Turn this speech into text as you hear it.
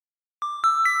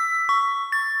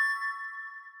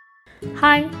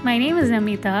Hi, my name is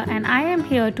Namita and I am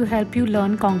here to help you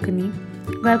learn Konkani.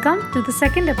 Welcome to the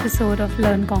second episode of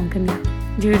Learn Konkani.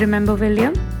 Do you remember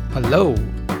William? Hello,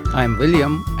 I'm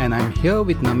William and I'm here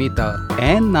with Namita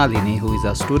and Nalini, who is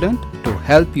a student, to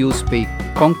help you speak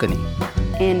Konkani.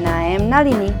 And I am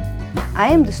Nalini. I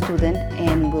am the student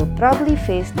and will probably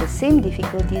face the same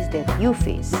difficulties that you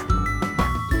face.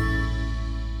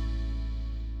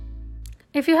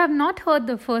 If you have not heard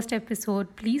the first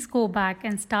episode, please go back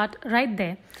and start right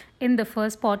there. In the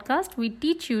first podcast, we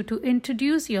teach you to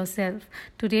introduce yourself.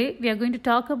 Today, we are going to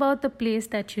talk about the place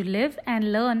that you live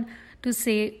and learn to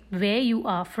say where you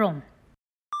are from.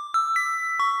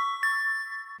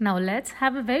 Now, let's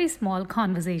have a very small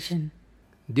conversation.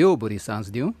 देव बरी सांस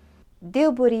दिवं.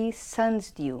 देव बरी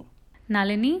सांज दिवं.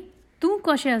 Nalini, तूं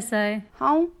कशें आसाय?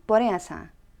 हांव बरें आसां.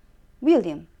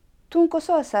 विलियम, तूं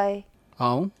कसो आसाय?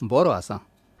 हांव बरो आसां.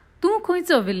 तूं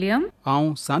खंयचो विलियम?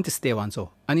 हांव सांत इस्तेवांचो.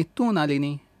 आनी तूं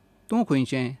नालिनी, तूं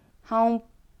खंयचें? हांव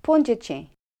पणजेचें.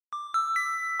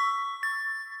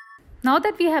 Now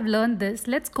that we have learned this,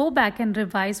 let's go back and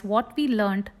revise what we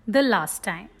learned the last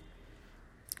time.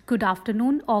 Good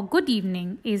afternoon or good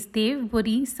evening is Dev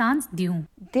Buri Sans Dyun.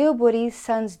 देव बरी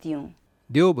सांज दिवं.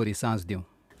 देव बरी सांस दिवं.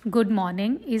 Good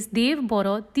morning is Dev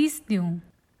Boro Dis Dyun.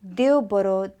 देव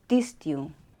बरो दीस दिवं.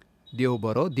 देव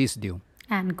बरो दीस दिवं.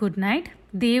 And good night,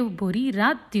 Dev Buri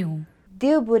Rat Dyun.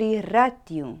 देव बरी रात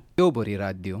दिवं. देव बरी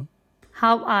रात दिवं.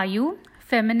 How are you?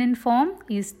 Feminine form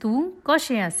is Tu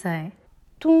Koshe Asai.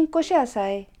 तूं कशें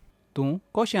आसाय? तूं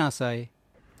कशें आसाय?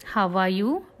 How are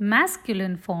you?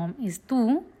 Masculine form is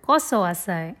Tu Koso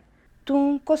Asai.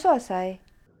 तूं कसो आसाय?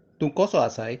 तूं कसो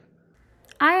आसाय?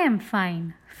 I am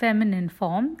fine. Feminine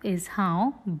form is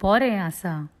How Bore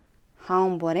Asa.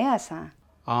 हांव बरें आसां.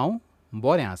 हांव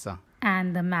बरें आसां.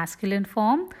 And the masculine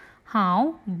form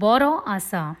How Boro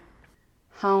Asa.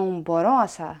 हांव बरो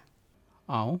आसां.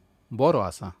 हांव बरो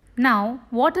आसां. Now,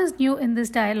 what is new in this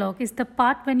dialogue is the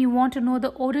part when you want to know the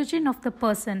origin of the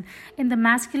person. In the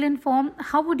masculine form,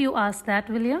 how would you ask that,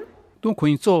 William? तूं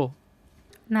खंयचो?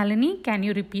 Nalini, can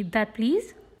you repeat that,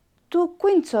 please? तूं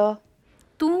खंयचो?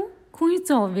 Tu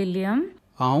khuncho, William.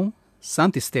 हांव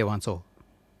सांत इस्तेवांचो.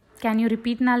 Can you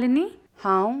repeat, Nalini?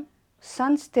 हांव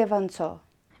सांत स्तेवांचो.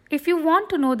 If you want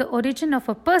to know the origin of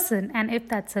a person and if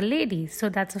that's a lady, so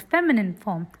that's a feminine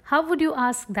form, how would you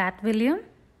ask that, William?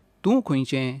 तूं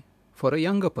खंयचें? For a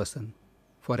younger person.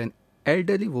 For an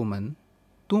elderly woman,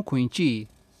 तूं खंयची?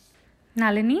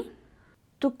 Nalini?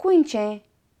 तूं खंयचें?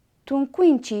 तूं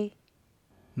खंयची?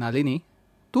 नालिनी,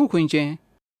 तूं खंयचें?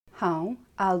 हांव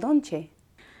आल्दोनचें.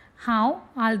 How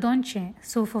aldonche.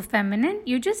 So for feminine,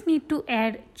 you just need to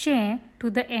add che to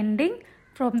the ending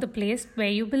from the place where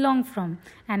you belong from.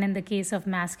 And in the case of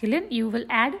masculine, you will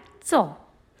add tso.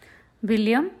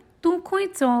 William, tu kui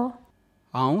tso.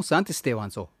 हांव सांत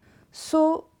इस्तेवांचो.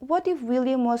 So, what if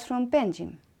William was from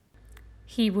Panjim?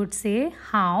 He would say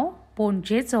how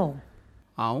ponje tso.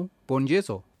 हांव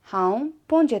पणजेचो. हांव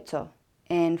पणजेचो.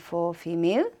 And for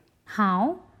female?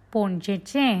 How ponje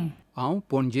che. हांव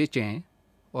पणजेचें.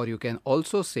 Or you can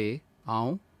also say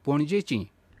हांव पणजेची.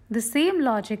 The same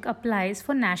logic applies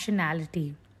for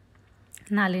nationality.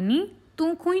 Nalini,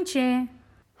 tu kui che.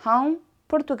 हांव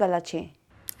पुर्तुगालाचें.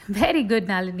 Very good,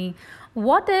 Nalini.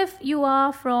 What if you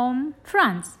are from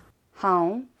France?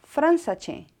 हांव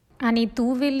फ्रांसाचें. Ani tu,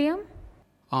 William?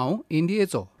 हांव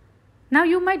इंडियेचो. Now,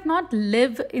 you might not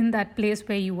live in that place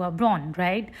where you were born,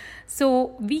 right?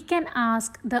 So, we can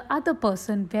ask the other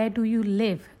person, where do you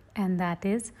live? And that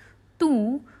is,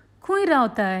 tu kui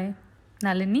rauta hai?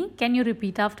 Nalini, can you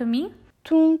repeat after me?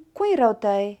 तूं खंय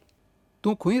रावताय?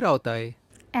 तूं खंय रावताय?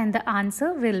 And the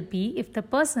answer will be, if the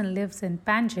person lives in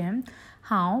Panjim,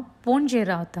 how ponje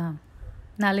rauta.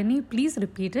 Nalini, please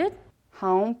repeat it.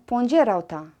 हांव पणजे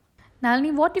रावतां.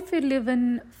 Nalini, what if you live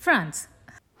in France?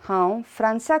 हांव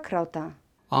फ्रांसाक रावतां.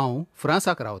 हांव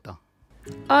फ्रांसाक रावतां.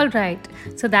 All right,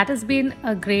 so that has been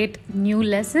a great new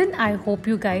lesson. I hope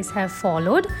you guys have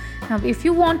followed. Now, if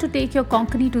you want to take your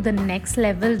Konkani to the next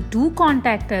level, do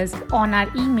contact us on our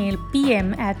email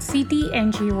pm@ctngo.org,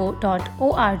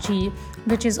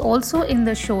 which is also in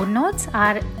the show notes.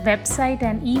 Our website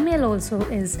and email also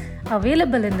is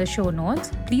available in the show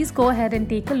notes. Please go ahead and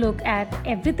take a look at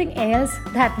everything else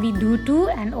that we do too.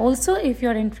 And also, if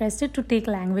you're interested to take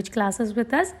language classes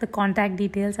with us, the contact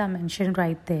details are mentioned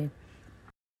right there.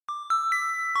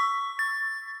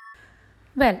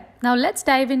 Well, now let's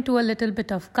dive into a little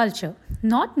bit of culture.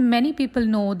 Not many people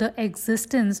know the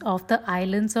existence of the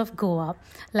islands of Goa.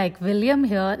 Like William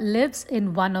here lives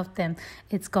in one of them.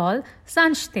 It's called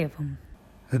Sanstevam.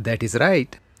 That is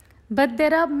right. But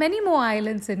there are many more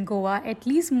islands in Goa, at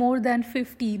least more than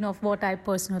 15 of what I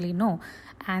personally know.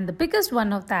 And the biggest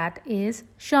one of that is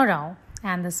Chorao,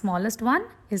 and the smallest one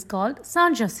is called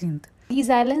San Jacinto. These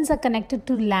islands are connected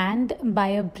to land by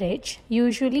a bridge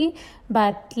usually,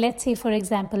 but let's say, for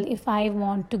example, if I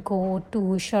want to go to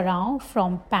Chorao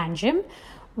from Panjim,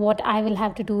 what I will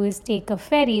have to do is take a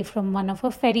ferry from one of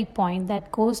a ferry point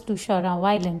that goes to Chorao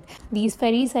Island. These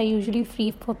ferries are usually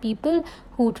free for people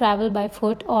who travel by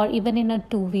foot or even in a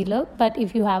two-wheeler, but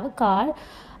if you have a car,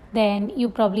 then you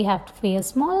probably have to pay a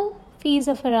small fees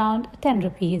of around 10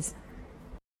 rupees.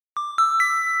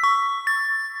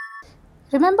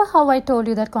 Remember how I told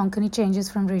you that Konkani changes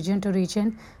from region to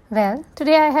region? Well,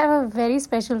 today I have a very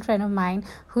special friend of mine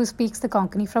who speaks the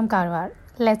Konkani from Karwar.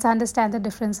 Let's understand the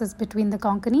differences between the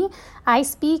Konkani I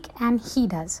speak and he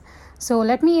does. So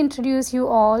let me introduce you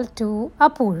all to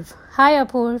Apurv. Hi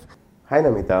Apurv. Hi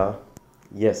Namita.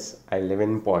 Yes, I live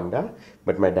in Ponda,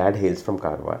 but my dad hails from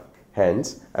Karwar.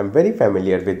 Hence, I'm very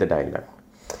familiar with the dialect.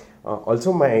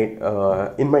 Also,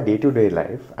 in my day-to-day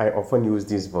life, I often use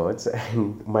these words,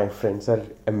 and my friends are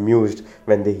amused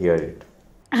when they hear it.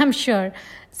 I'm sure.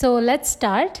 So let's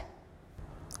start.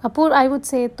 Apurv, I would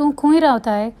say, "Tu khui rahta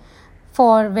hai?"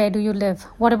 For where do you live?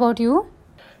 What about you?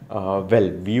 Well,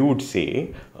 we would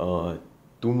say,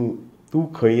 tu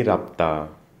khai rapta.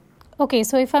 Okay,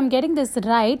 so if I'm getting this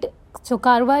right, so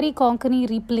Karwari Konkani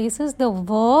replaces the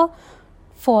v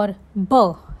for b,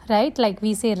 right? Like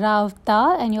we say ravta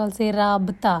and you all say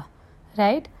rabta,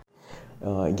 right?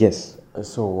 Yes.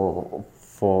 So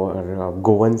for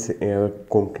Goan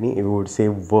Konkani, we would say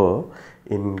v.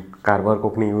 In Karwar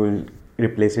Konkani, you will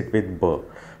replace it with b.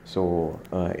 So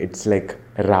it's like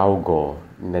rav go.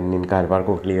 Then in Karwar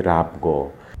Konkani, rap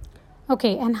go.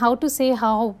 Okay, and how to say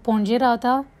how ponje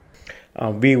rata?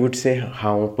 We would say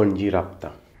how panji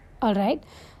rapta. All right,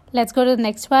 let's go to the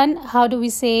next one. How do we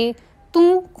say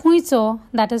tu khuicho?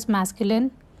 That is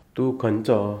masculine. Tu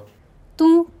khancho.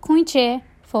 Tu khuiche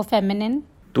for feminine.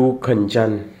 Tu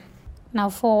khanchan. Now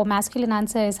for masculine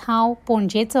answer is how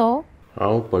ponjecho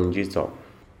How panji cho.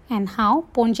 and how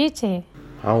ponjeche.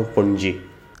 How panji.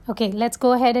 Okay, let's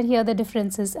go ahead and hear the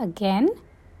differences again.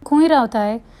 Khui rata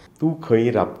hai? Tu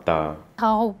khai rapta.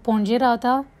 How ponje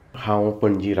rata? How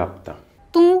panji rapta.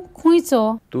 Tu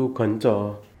khuicho. Tu khancho.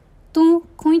 Tu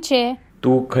khuiche.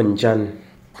 Tu khanchan.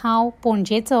 How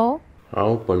ponjecho.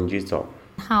 How panji cho.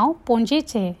 How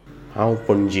ponjeche. How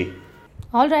panji.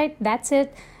 All right, that's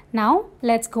it. Now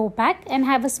let's go back and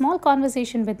have a small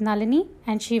conversation with Nalini,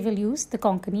 and she will use the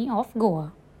Konkani of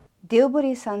Goa.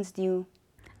 Deobori sans diu.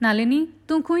 Nalini,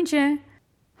 tu khuiche?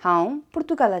 Haum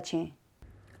Portugalache.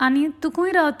 Ani, tu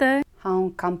khui rata hai?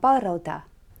 Haum Kampal rauta.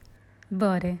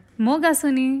 Bare, moga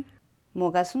suni.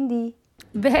 Moga sundi.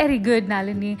 Very good,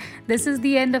 Nalini. This is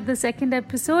the end of the second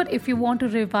episode. If you want to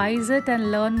revise it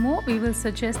and learn more, we will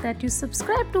suggest that you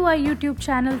subscribe to our YouTube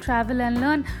channel, Travel and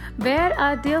Learn, where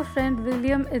our dear friend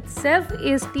William itself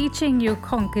is teaching you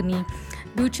Konkani.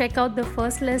 Do check out the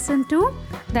first lesson too.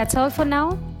 That's all for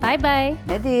now. Bye-bye.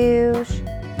 Adeus.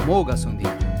 Moga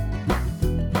Sundi.